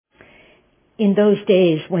In those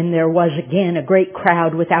days when there was again a great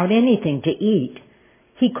crowd without anything to eat,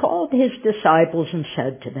 he called his disciples and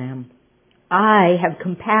said to them, I have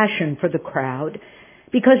compassion for the crowd,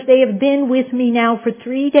 because they have been with me now for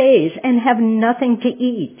 3 days and have nothing to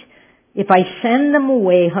eat. If I send them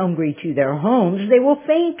away hungry to their homes, they will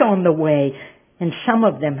faint on the way, and some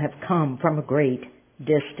of them have come from a great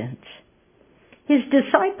distance. His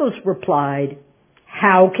disciples replied,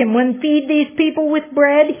 How can one feed these people with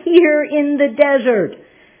bread here in the desert?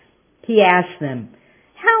 He asked them,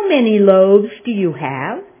 How many loaves do you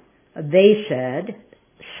have? They said,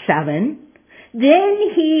 7. Then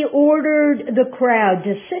he ordered the crowd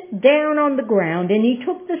to sit down on the ground, and he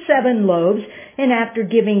took the 7 loaves, and after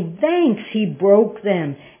giving thanks, he broke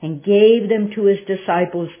them and gave them to his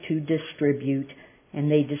disciples to distribute, and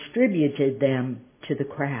they distributed them to the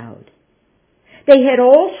crowd. They had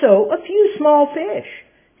also a few small fish,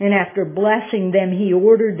 and after blessing them, he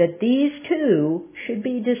ordered that these too should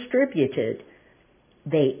be distributed.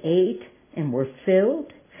 They ate and were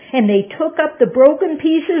filled, and they took up the broken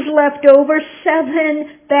pieces left over,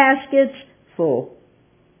 7 baskets full.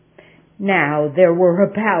 Now there were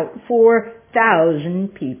about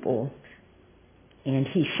 4,000 people, and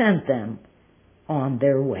he sent them on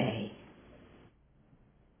their way.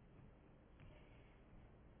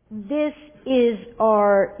 This is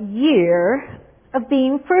our year of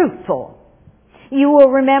being fruitful. You will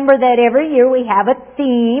remember that every year we have a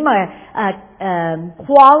theme, a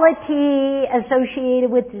quality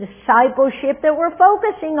associated with discipleship that we're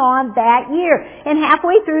focusing on that year. And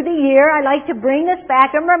halfway through the year, I like to bring us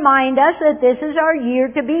back and remind us that this is our year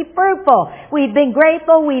to be fruitful. We've been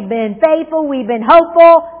grateful, we've been faithful, we've been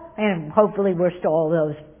hopeful, and hopefully we're still all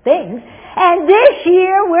those things. And this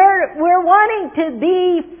year we're wanting to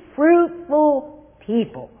be fruitful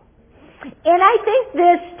people. And I think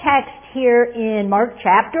this text here in Mark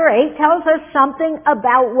chapter 8 tells us something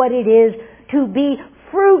about what it is to be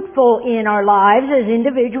fruitful in our lives as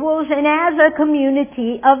individuals and as a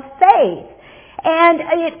community of faith. And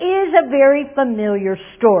it is a very familiar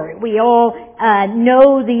story. We all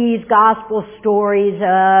know these gospel stories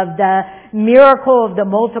of the miracle of the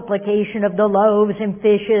multiplication of the loaves and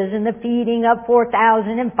fishes and the feeding of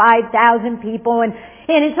 4,000 and 5,000 people, and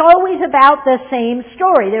it's always about the same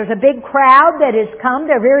story. There's a big crowd that has come.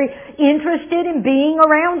 They're very interested in being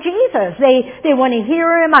around Jesus. They want to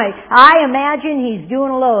hear him. I imagine he's doing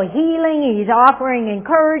a little healing. He's offering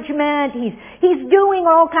encouragement. He's doing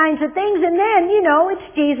all kinds of things. And then,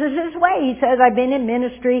 it's Jesus' way. He says, I've been in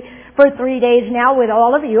ministry for 3 days now with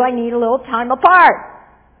all of you. I need a little time apart.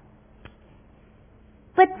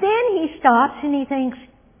 But then he stops and he thinks,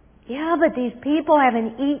 yeah, but these people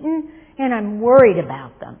haven't eaten, and I'm worried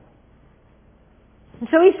about them. And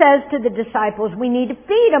so he says to the disciples, we need to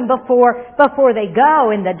feed them before they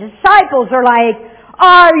go. And the disciples are like,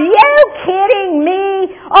 are you kidding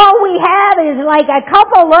me? All we have is like a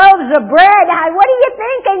couple loaves of bread. What are you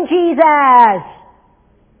thinking, Jesus?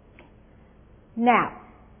 Now,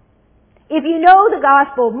 if you know the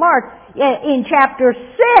Gospel of Mark, in chapter 6,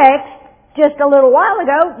 just a little while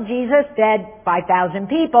ago, Jesus fed 5,000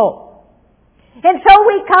 people. And so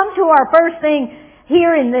we come to our first thing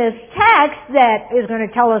here in this text that is going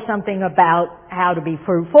to tell us something about how to be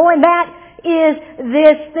fruitful, and that is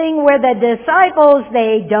this thing where the disciples,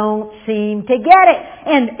 they don't seem to get it.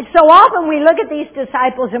 And so often we look at these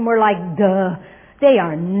disciples and we're like, duh, they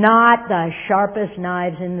are not the sharpest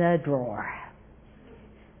knives in the drawer.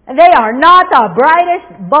 They are not the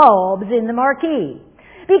brightest bulbs in the marquee.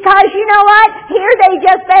 Because you know what? Here they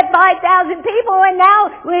just fed 5,000 people, and now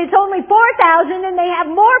it's only 4,000 and they have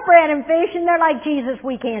more bread and fish, and they're like, Jesus,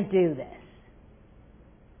 we can't do this.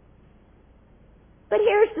 But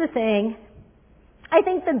here's the thing. I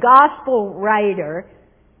think the gospel writer,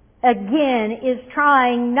 again, is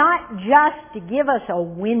trying not just to give us a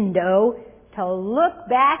window to look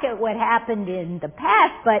back at what happened in the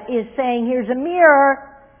past, but is saying, here's a mirror.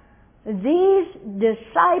 These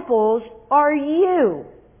disciples are you.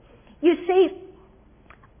 You see,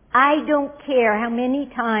 I don't care how many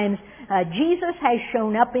times Jesus has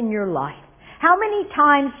shown up in your life. How many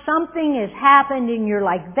times something has happened and you're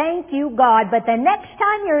like, thank you, God, but the next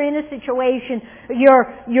time you're in a situation,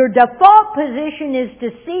 your default position is to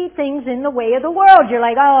see things in the way of the world. You're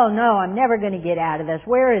like, oh no, I'm never going to get out of this.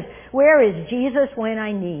 Where is Jesus when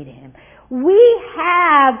I need him? We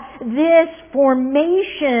have this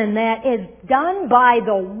formation that is done by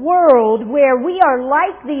the world where we are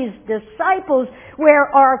like these disciples, where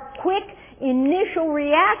our quick initial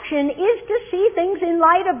reaction is to see things in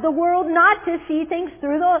light of the world, not to see things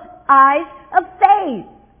through the eyes of faith.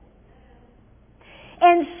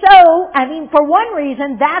 And so, for one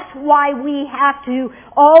reason, that's why we have to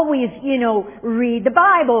always, read the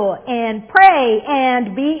Bible and pray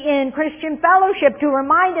and be in Christian fellowship to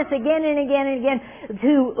remind us again and again and again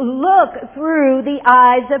to look through the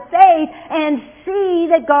eyes of faith and see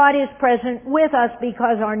that God is present with us,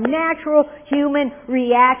 because our natural human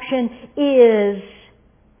reaction is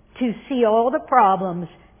to see all the problems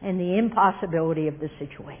and the impossibility of the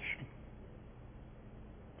situation.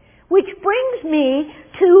 Which brings me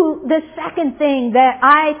to the second thing that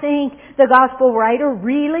I think the gospel writer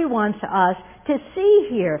really wants us to see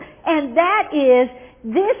here. And that is,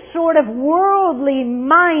 this sort of worldly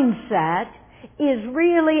mindset is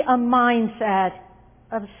really a mindset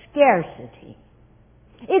of scarcity.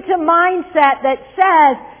 It's a mindset that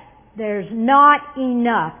says, there's not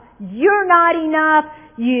enough. You're not enough.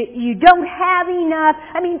 You don't have enough.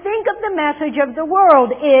 Think of the message of the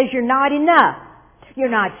world is, you're not enough. You're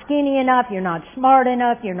not skinny enough, you're not smart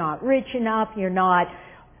enough, you're not rich enough, you're not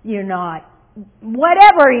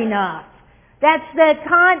whatever enough. That's the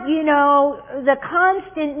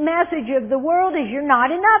constant message of the world is you're not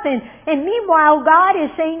enough. And meanwhile, God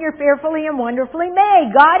is saying you're fearfully and wonderfully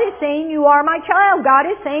made. God is saying you are my child. God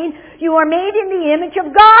is saying you are made in the image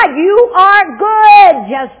of God. You are good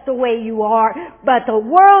just the way you are. But the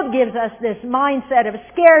world gives us this mindset of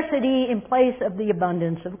scarcity in place of the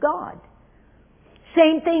abundance of God.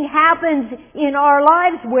 Same thing happens in our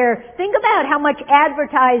lives where, think about how much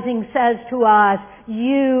advertising says to us,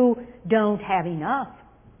 you don't have enough.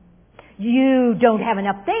 You don't have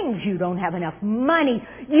enough things. You don't have enough money.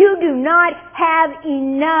 You do not have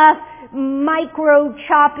enough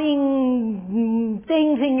micro-chopping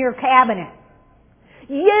things in your cabinet.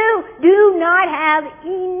 You do not have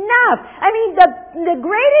enough. The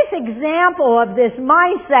greatest example of this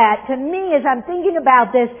mindset to me as I'm thinking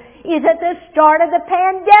about this is at the start of the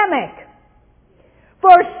pandemic.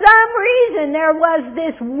 For some reason, there was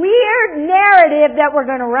this weird narrative that we're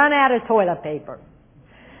going to run out of toilet paper.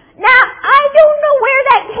 Now, I don't know where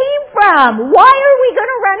that came from. Why are we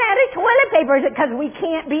going to run out of toilet paper? Is it because we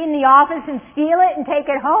can't be in the office and steal it and take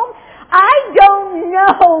it home? I don't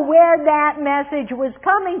know where that message was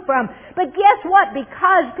coming from. But guess what?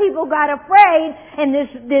 Because people got afraid and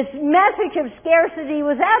this message of scarcity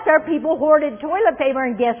was out there, people hoarded toilet paper,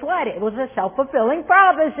 and guess what? It was a self-fulfilling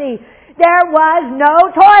prophecy. There was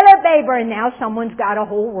no toilet paper, and now someone's got a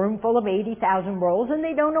whole room full of 80,000 rolls and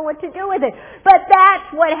they don't know what to do with it. But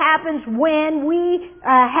that's what happens when we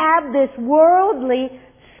have this worldly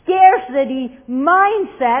scarcity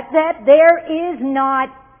mindset that there is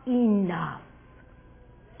not enough.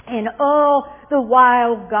 And all the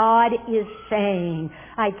while God is saying,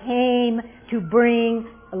 I came to bring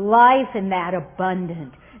life in that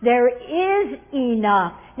abundant. There is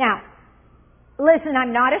enough. Now, listen,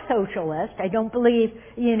 I'm not a socialist. I don't believe,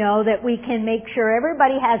 that we can make sure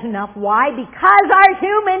everybody has enough. Why? Because our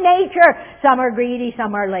human nature, some are greedy,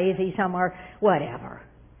 some are lazy, some are whatever.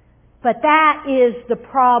 But that is the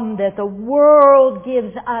problem, that the world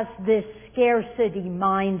gives us this scarcity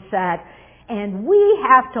mindset, and we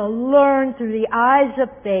have to learn through the eyes of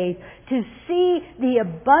faith to see the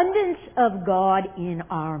abundance of God in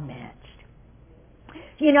our midst.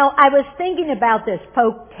 I was thinking about this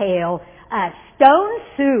folk tale, Stone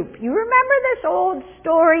Soup. You remember this old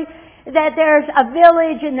story that there's a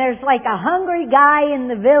village and there's like a hungry guy in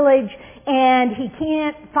the village and he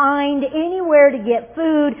can't find anywhere to get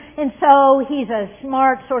food, and so he's a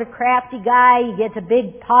smart, sort of crafty guy. He gets a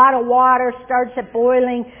big pot of water, starts it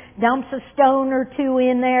boiling, dumps a stone or two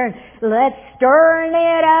in there, and let's stirring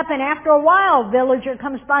it up, and after a while, a villager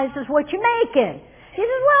comes by and says, what you making? He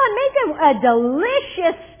says, well, I'm making a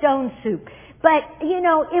delicious stone soup. But,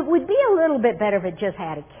 it would be a little bit better if it just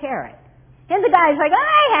had a carrot. And the guy's like,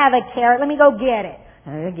 I have a carrot, let me go get it.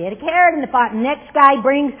 Get a carrot in the pot. Next guy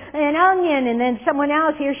brings an onion, and then someone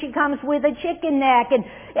else, here she comes with a chicken neck, and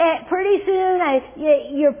pretty soon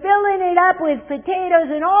you're filling it up with potatoes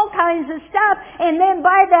and all kinds of stuff, and then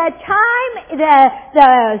by the time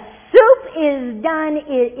the soup is done,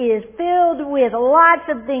 it is filled with lots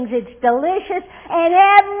of things. It's delicious, and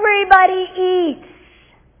everybody eats.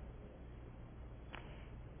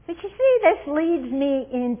 But you see, this leads me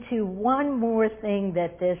into one more thing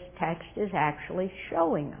that this text is actually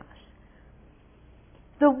showing us.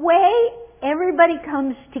 The way everybody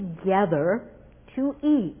comes together to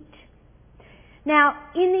eat. Now,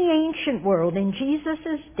 in the ancient world, in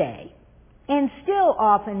Jesus' day, and still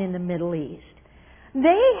often in the Middle East,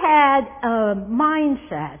 they had a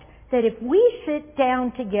mindset that if we sit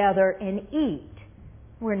down together and eat,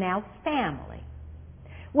 we're now family.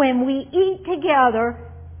 When we eat together,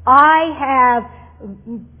 I have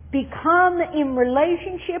become in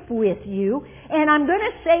relationship with you, and I'm going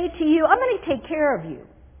to say to you, I'm going to take care of you.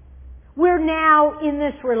 We're now in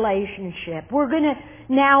this relationship. We're going to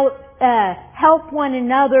now help one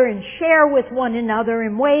another and share with one another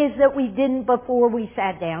in ways that we didn't before we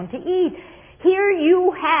sat down to eat. Here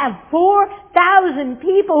you have 4,000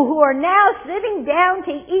 people who are now sitting down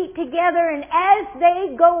to eat together, and as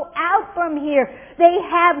they go out from here, they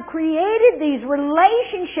have created these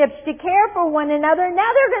relationships to care for one another.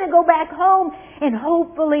 Now they're going to go back home and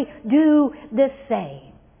hopefully do the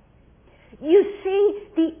same. You see,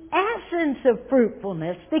 the essence of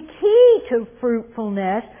fruitfulness, the key to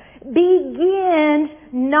fruitfulness, begins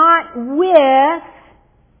not with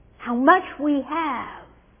how much we have.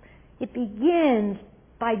 It begins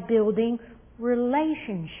by building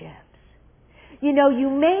relationships. You know, you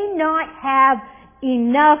may not have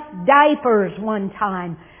enough diapers one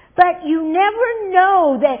time, but you never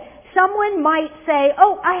know that someone might say,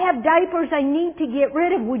 oh, I have diapers I need to get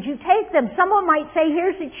rid of. Would you take them? Someone might say,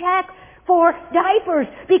 here's a check for diapers.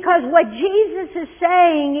 Because what Jesus is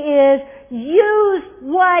saying is, use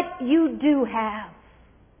what you do have.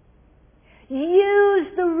 Use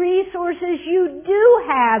the resources you do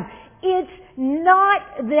have. It's not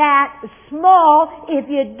that small. If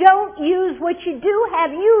you don't use what you do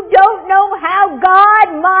have, you don't know how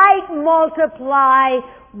God might multiply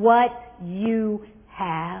what you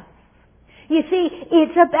have. You see,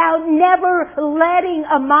 it's about never letting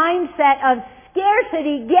a mindset of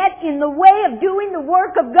scarcity get in the way of doing the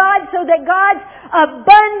work of God so that God's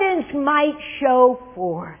abundance might show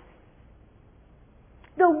forth.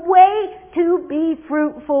 The way to be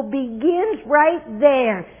fruitful begins right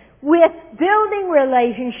there, with building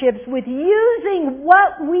relationships, with using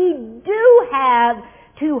what we do have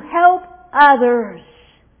to help others.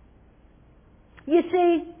 You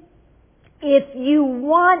see, if you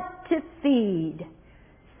want to feed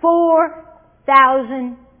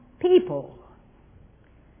 4,000 people,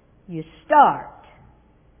 you start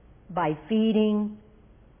by feeding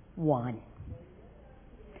one.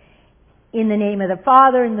 In the name of the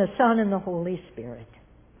Father, and the Son, and the Holy Spirit.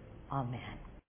 Amen.